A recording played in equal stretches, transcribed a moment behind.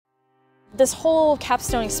This whole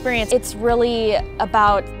capstone experience, it's really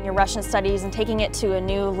about your Russian studies and taking it to a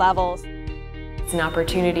new level. It's an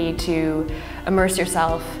opportunity to immerse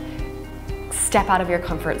yourself, step out of your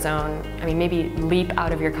comfort zone, maybe leap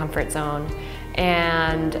out of your comfort zone,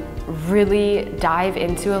 and really dive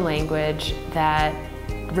into a language that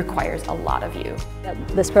requires a lot of you.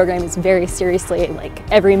 This program is very seriously,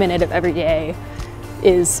 every minute of every day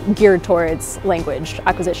is geared towards language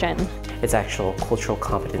acquisition. It's actual cultural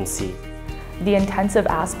competency. The intensive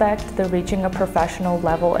aspect, the reaching a professional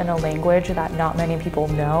level in a language that not many people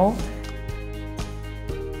know.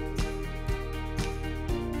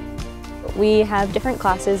 We have different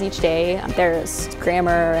classes each day. There's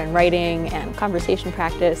grammar and writing and conversation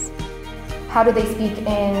practice. How do they speak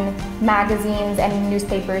in magazines and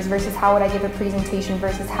newspapers versus how would I give a presentation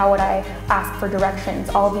versus how would I ask for directions?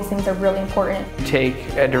 All of these things are really important. Take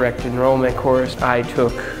a direct enrollment course. I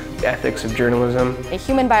took ethics of journalism. A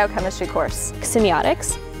human biochemistry course.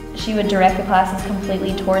 Semiotics. She would direct the classes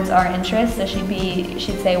completely towards our interests. So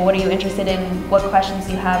she'd say, what are you interested in? What questions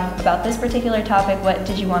do you have about this particular topic? What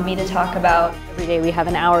did you want me to talk about? Every day we have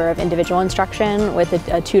an hour of individual instruction with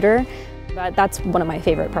a tutor. But that's one of my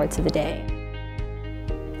favorite parts of the day.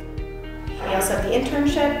 We also have the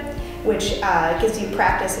internship, which gives you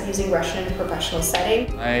practice of using Russian in a professional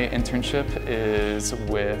setting. My internship is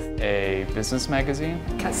with a business magazine.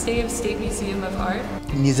 Cascade State Museum of Art.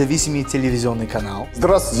 Независимый телевизионный канал.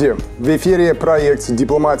 Здравствуйте! В эфире проект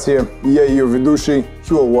 «Дипломатия». Я ее ведущий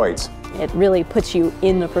Хью Уайт. It really puts you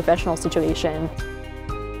in a professional situation.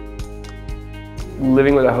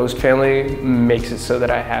 Living with a host family makes it so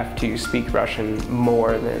that I have to speak Russian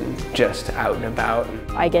more than just out and about.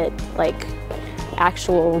 I get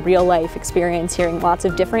actual real life experience hearing lots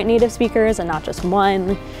of different native speakers and not just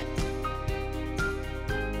one.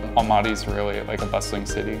 Almaty is really a bustling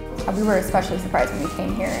city. We were especially surprised when we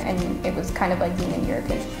came here, and it was kind of like being in a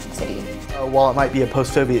European city. While it might be a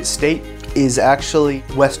post-Soviet state, is actually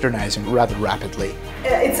westernizing rather rapidly.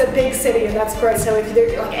 It's a big city, and that's great. So if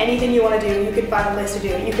there's anything you want to do, you can find a place to do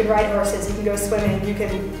it. You can ride horses, you can go swimming, you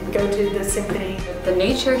can go to the symphony. The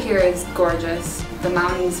nature here is gorgeous. The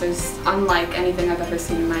mountains are unlike anything I've ever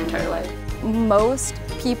seen in my entire life. Most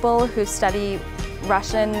people who study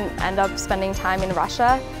Russian end up spending time in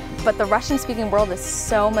Russia, but the Russian-speaking world is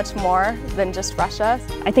so much more than just Russia.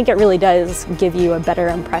 I think it really does give you a better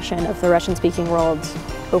impression of the Russian-speaking world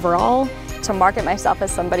overall. To market myself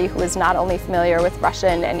as somebody who is not only familiar with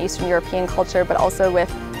Russian and Eastern European culture, but also with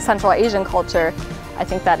Central Asian culture, I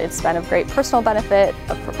think that it's been of great personal benefit,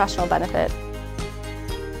 of professional benefit.